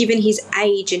given his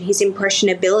age and his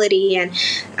impressionability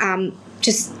and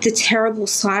just the terrible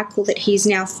cycle that he's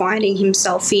now finding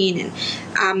himself in.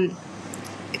 And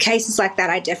cases like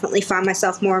that, I definitely find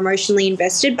myself more emotionally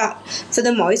invested. But for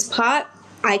the most part,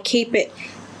 I keep it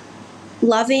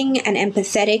loving and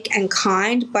empathetic and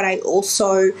kind, but I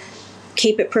also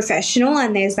keep it professional,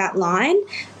 and there's that line.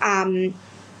 And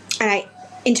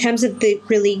in terms of the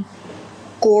really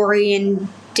gory and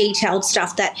detailed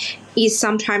stuff that is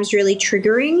sometimes really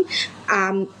triggering,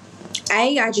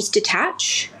 I just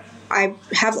detach. I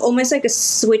have almost like a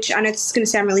switch. I know this is going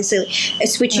to sound really silly, a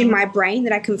switch in my brain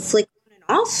that I can flick on and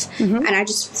off, and I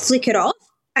just flick it off,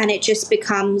 and it just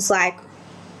becomes like,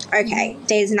 okay,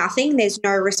 there's nothing, there's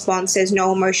no response, there's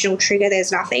no emotional trigger,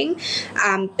 there's nothing.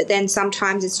 But then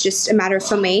sometimes it's just a matter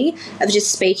for me of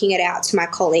just speaking it out to my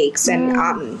colleagues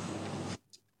and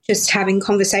just having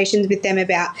conversations with them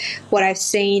about what I've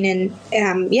seen. And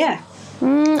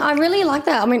I really like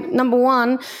that. I mean, number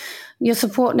one, your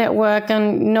support network,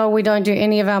 and no, we don't do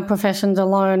any of our professions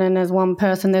alone and as one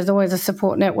person. There's always a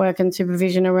support network and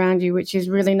supervision around you, which is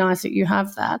really nice that you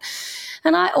have that.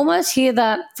 And I almost hear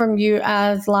that from you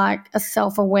as like a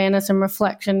self-awareness and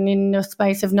reflection in the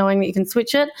space of knowing that you can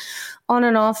switch it on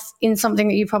and off in something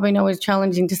that you probably know is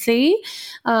challenging to see.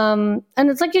 And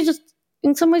it's like, you just,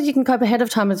 in some ways you can cope ahead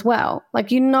of time as well. Like,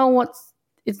 you know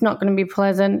it's not going to be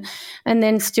pleasant, and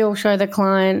then still show the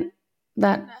client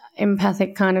that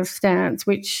empathic kind of stance,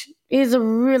 which is a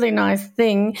really nice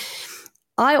thing.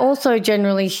 I also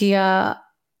generally hear,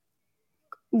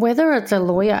 whether it's a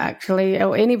lawyer actually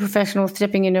or any professional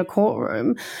stepping in a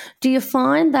courtroom, do you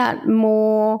find that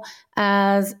more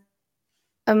as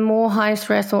a more high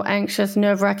stress or anxious,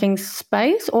 nerve-wracking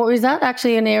space, or is that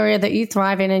actually an area that you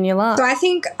thrive in and you love? So I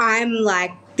think I'm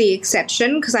like the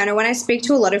exception, because I know when I speak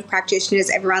to a lot of practitioners,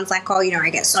 everyone's like, oh, I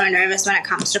get so nervous when it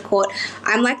comes to court.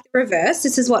 I'm like the reverse.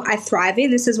 This is what I thrive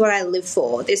in. This is what I live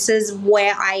for. This is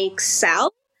where I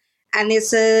excel. And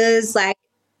this is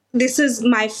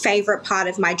my favorite part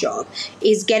of my job,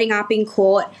 is getting up in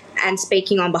court and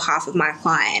speaking on behalf of my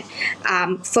client.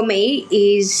 For me,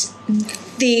 is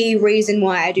the reason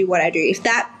why I do what I do. If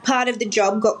that part of the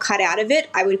job got cut out of it,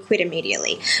 I would quit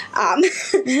immediately.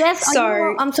 Yes.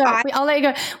 So I'm sorry. I'll let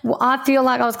you go. I feel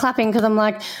like I was clapping because I'm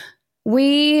like,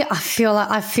 I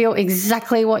feel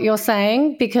exactly what you're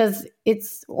saying, because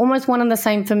it's almost one and the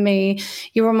same for me.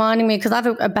 You're reminding me, because I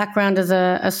have a background as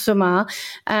a swimmer,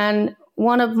 and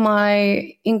one of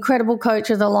my incredible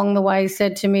coaches along the way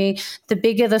said to me, the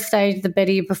bigger the stage, the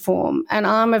better you perform. And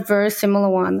I'm a very similar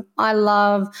one. I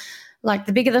love, like,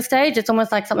 the bigger the stage, it's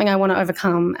almost like something I want to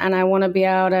overcome, and I want to be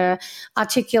able to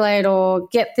articulate or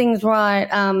get things right.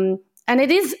 And it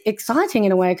is exciting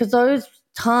in a way, because those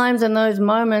times and those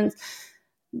moments,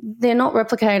 they're not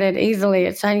replicated easily.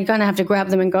 It's you're going to have to grab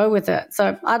them and go with it.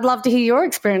 So I'd love to hear your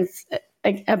experience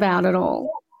about it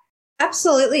all.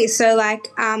 Absolutely. So, like,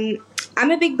 I'm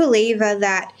a big believer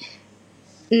that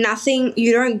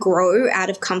you don't grow out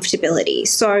of comfortability.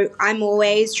 So I'm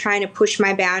always trying to push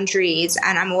my boundaries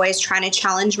and I'm always trying to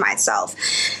challenge myself.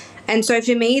 And so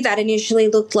for me, that initially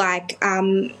looked like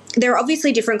there are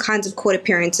obviously different kinds of court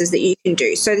appearances that you can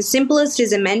do. So the simplest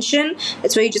is a mention.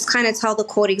 It's where you just kind of tell the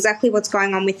court exactly what's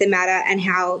going on with the matter and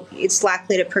how it's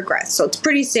likely to progress. So it's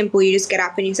pretty simple. You just get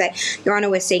up and you say, Your Honour,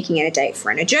 we're seeking a date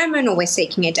for an adjournment, or we're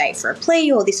seeking a date for a plea,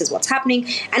 or this is what's happening.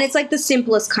 And it's like the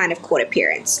simplest kind of court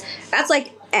appearance. That's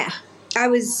like, that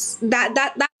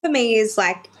for me is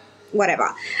like, whatever.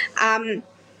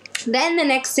 Then the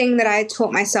next thing that I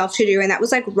taught myself to do, and that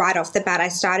was like right off the bat, I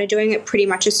started doing it pretty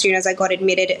much as soon as I got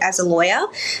admitted as a lawyer,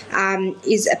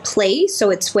 is a plea. So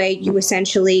it's where you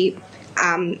essentially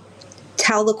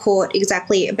tell the court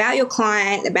exactly about your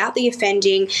client, about the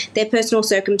offending, their personal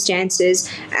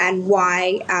circumstances, and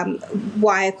why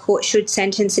a court should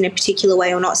sentence in a particular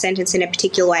way or not sentence in a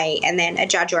particular way, and then a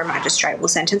judge or a magistrate will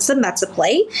sentence them. That's a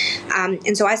plea.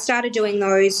 And so I started doing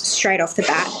those straight off the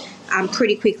bat.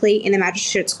 Pretty quickly in the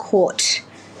Magistrates Court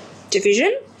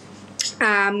division.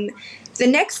 The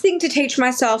next thing to teach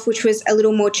myself, which was a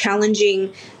little more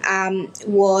challenging,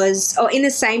 was in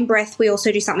the same breath, we also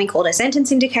do something called a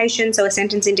sentence indication. So a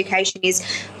sentence indication is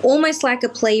almost like a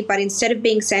plea, but instead of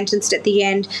being sentenced at the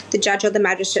end, the judge or the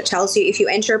magistrate tells you, if you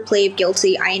enter a plea of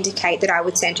guilty, I indicate that I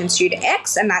would sentence you to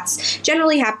X, and that's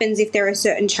generally happens if there are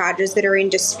certain charges that are in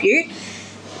dispute.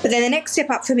 But then the next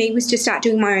step up for me was to start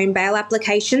doing my own bail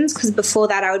applications, because before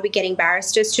that I would be getting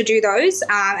barristers to do those.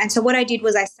 And so what I did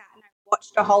was I sat and I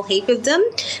watched a whole heap of them,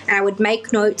 and I would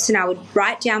make notes and I would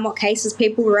write down what cases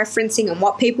people were referencing and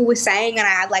what people were saying. And I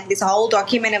had like this whole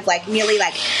document of like nearly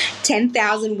like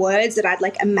 10,000 words that I'd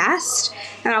like amassed.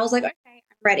 And I was like, okay, I'm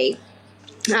ready.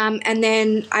 And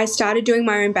then I started doing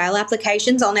my own bail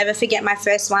applications. I'll never forget my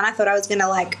first one. I thought I was going to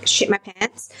like shit my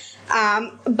pants.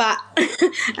 But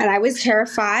and I was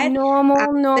terrified. Normal.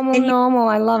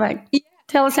 I love it. Yeah.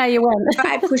 Tell us how you went.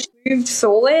 I moved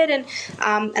forward and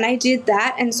I did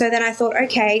that. And so then I thought,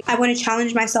 okay, I want to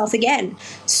challenge myself again.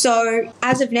 So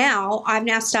as of now, I've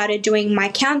now started doing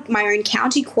my own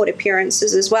county court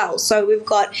appearances as well. So we've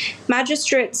got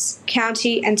magistrates,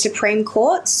 county and Supreme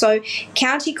Courts. So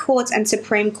county courts and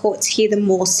Supreme Courts hear the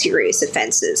more serious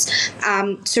offences.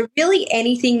 So really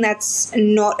anything that's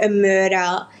not a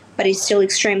murder but is still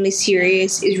extremely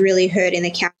serious is really heard in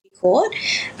the county court.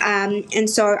 And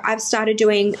so I've started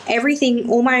doing everything,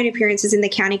 all my own appearances in the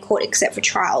county court except for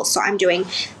trials. So I'm doing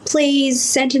pleas,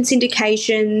 sentence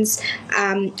indications,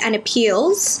 and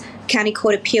appeals, county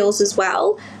court appeals as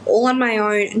well, all on my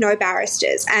own, no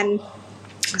barristers. And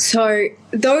so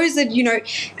those are,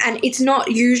 and it's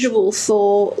not usual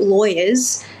for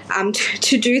lawyers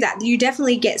to do that. You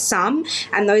definitely get some,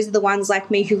 and those are the ones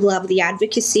like me who love the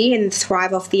advocacy and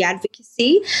thrive off the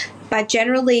advocacy. But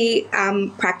generally,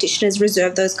 practitioners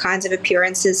reserve those kinds of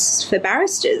appearances for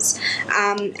barristers.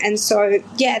 And so,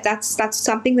 yeah, that's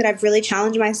something that I've really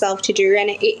challenged myself to do, and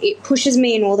it pushes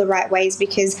me in all the right ways,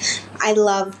 because I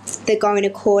love the going to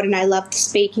court and I love the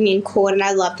speaking in court and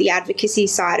I love the advocacy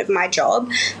side of my job.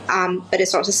 But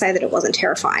it's not to say that it wasn't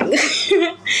terrifying.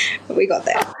 But we got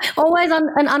there. Always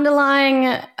an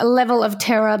underlying level of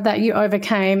terror that you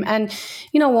overcame. And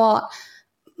you know what?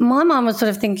 My mum was sort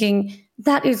of thinking,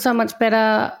 that is so much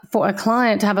better for a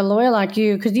client to have a lawyer like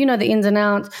you, because you know the ins and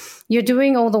outs. You're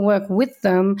doing all the work with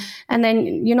them, and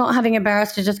then you're not having a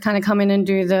barrister just kind of come in and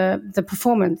do the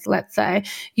performance, let's say.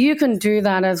 You can do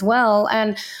that as well.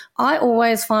 And I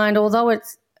always find, although it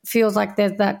feels like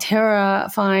there's that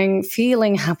terrifying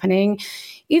feeling happening,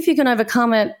 if you can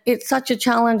overcome it, it's such a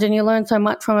challenge and you learn so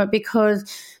much from it, because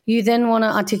you then want to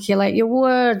articulate your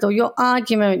words or your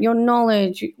argument, your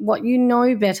knowledge, what you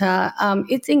know better.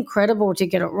 It's incredible to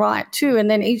get it right too. And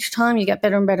then each time you get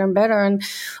better and better and better. And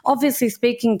obviously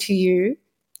speaking to you,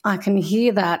 I can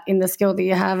hear that in the skill that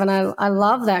you have. And I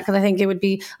love that, because I think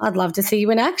I'd love to see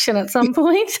you in action at some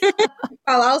point.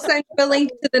 Well, I'll send you a link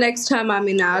to the next time I'm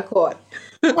in our court.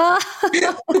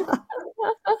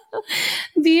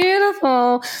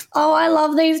 Beautiful. Oh, I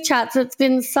love these chats. It's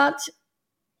been such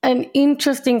an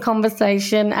interesting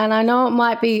conversation, and I know it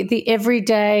might be the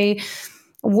everyday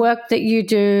work that you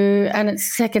do and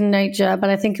it's second nature, but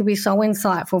I think it'll be so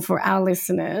insightful for our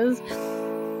listeners.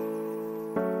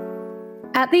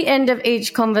 At the end of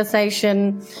each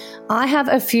conversation, I have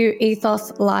a few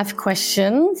ethos life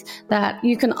questions that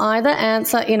you can either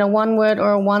answer in a one-word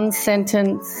or a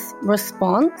one-sentence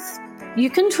response. You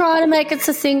can try to make it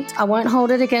succinct. I won't hold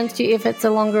it against you if it's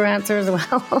a longer answer as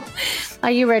well.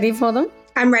 Are you ready for them?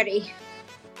 I'm ready.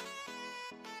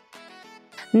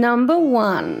 Number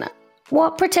 1,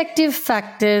 what protective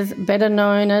factors, better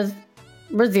known as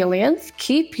resilience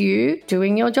keep you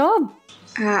doing your job?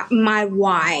 My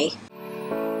why.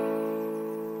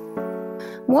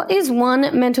 What is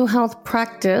one mental health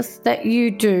practice that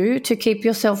you do to keep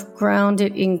yourself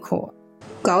grounded in court?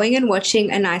 Going and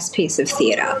watching a nice piece of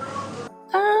theatre.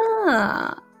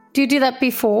 Do you do that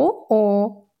before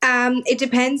or? It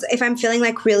depends. If I'm feeling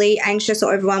like really anxious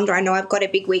or overwhelmed, or I know I've got a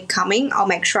big week coming, I'll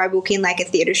make sure I book in like a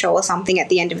theatre show or something at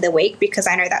the end of the week, because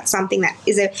I know that's something that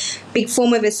is a big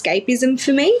form of escapism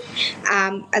for me,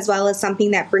 as well as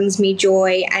something that brings me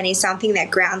joy and is something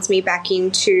that grounds me back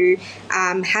into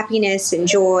happiness and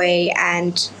joy,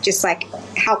 and just like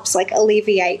helps like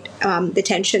alleviate the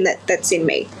tension that's in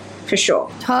me. For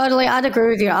sure. Totally. I'd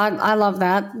agree with you. I love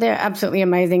that. They're absolutely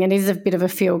amazing. It is a bit of a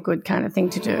feel-good kind of thing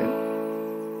to do.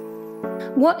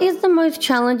 What is the most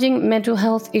challenging mental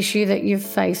health issue that you've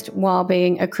faced while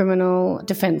being a criminal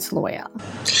defence lawyer?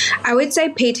 I would say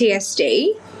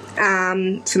PTSD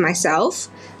for myself.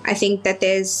 I think that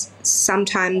there's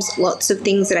sometimes lots of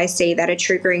things that I see that are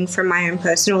triggering from my own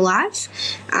personal life,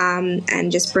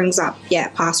 and just brings up,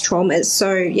 past traumas.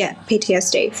 So,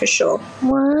 PTSD for sure.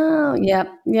 Wow.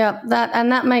 Yep.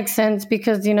 That makes sense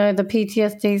because, the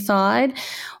PTSD side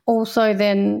also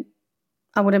then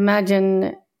I would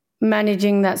imagine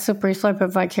managing that slippery slope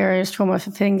of vicarious trauma for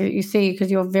things that you see,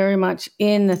 because you're very much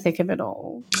in the thick of it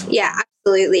all. Yeah,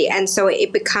 absolutely. And so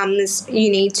it becomes, you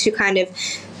need to kind of,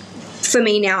 for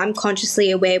me now, I'm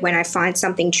consciously aware when I find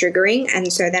something triggering,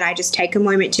 and so then I just take a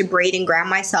moment to breathe and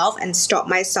ground myself and stop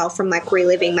myself from like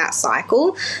reliving that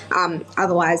cycle.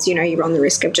 Otherwise, you run the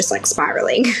risk of just like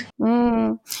spiraling.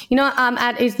 It's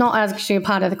not actually a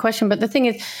part of the question, but the thing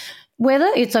is,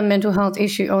 whether it's a mental health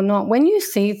issue or not, when you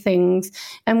see things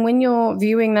and when you're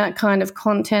viewing that kind of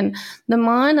content, the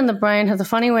mind and the brain has a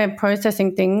funny way of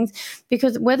processing things,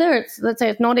 because whether it's, let's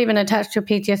say it's not even attached to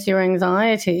PTSD or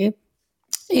anxiety,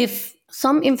 if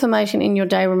some information in your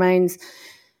day remains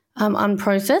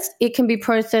unprocessed, it can be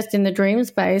processed in the dream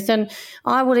space. And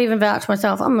I would even vouch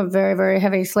myself, I'm a very, very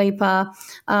heavy sleeper,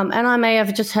 and I may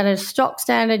have just had a stock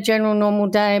standard general normal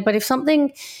day, but if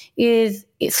something it's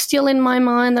still in my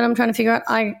mind that I'm trying to figure out,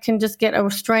 I can just get a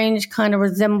strange kind of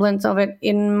resemblance of it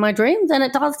in my dreams, and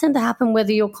it does tend to happen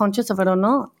whether you're conscious of it or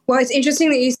not. Well, it's interesting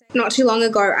that you said not too long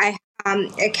ago I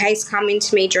a case come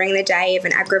into me during the day of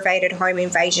an aggravated home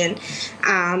invasion,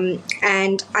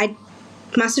 and I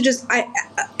must have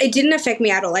it didn't affect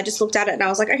me at all. I just looked at it and I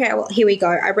was like, okay, well, here we go.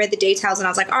 I read the details and I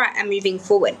was like, all right, I'm moving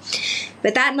forward.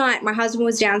 But that night, my husband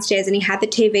was downstairs and he had the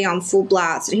TV on full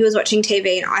blast, and he was watching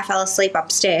TV and I fell asleep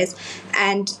upstairs.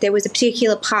 And there was a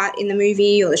particular part in the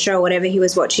movie or the show or whatever he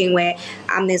was watching where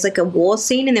there's like a war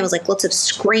scene, and there was like lots of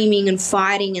screaming and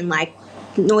fighting and like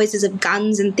noises of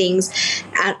guns and things.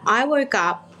 And I woke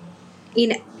up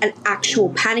in an actual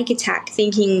panic attack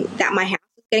thinking that my house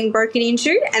was getting broken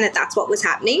into and that's what was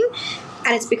happening.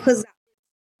 And it's because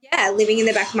living in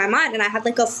the back of my mind, and I had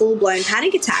like a full-blown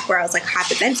panic attack where I was like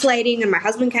hyperventilating, and my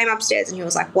husband came upstairs and he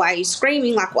was like, why are you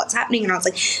screaming? Like, what's happening? And I was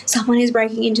like, someone is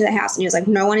breaking into the house. And he was like,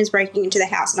 no one is breaking into the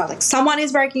house. And I was like, someone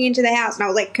is breaking into the house. And I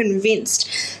was like convinced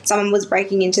someone was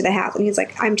breaking into the house. And he's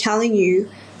like, I'm telling you,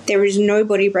 there is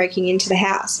nobody breaking into the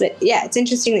house. But yeah, it's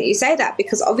interesting that you say that,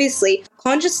 because obviously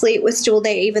consciously it was still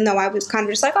there, even though I was kind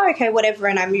of just like, oh, okay, whatever,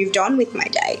 and I moved on with my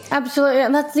day. Absolutely.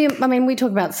 And that's we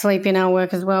talk about sleep in our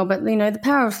work as well, but the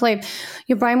power of sleep,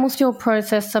 your brain will still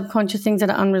process subconscious things that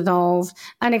are unresolved.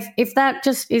 And if that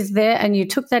just is there and you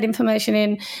took that information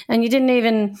in and you didn't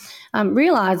even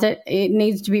realize it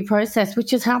needs to be processed,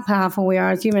 which is how powerful we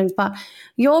are as humans. But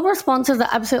your responses are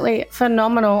absolutely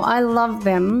phenomenal. I love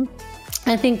them.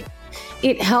 I think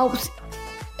it helps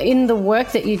in the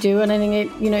work that you do, and I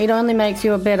think it only makes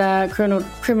you a better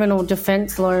criminal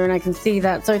defense lawyer, and I can see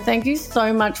that. So thank you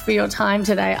so much for your time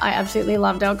today. I absolutely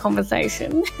loved our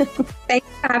conversation. Thanks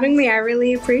for having me. I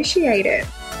really appreciate it.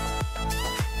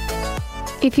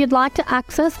 If you'd like to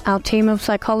access our team of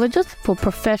psychologists for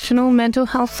professional mental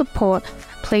health support,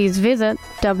 please visit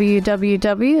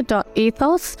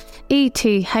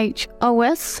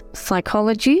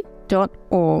www.ethospsychology.org.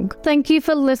 Thank you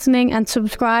for listening, and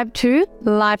subscribe to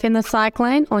Life in the Psych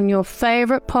Lane on your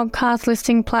favorite podcast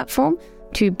listening platform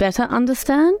to better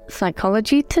understand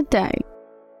psychology today.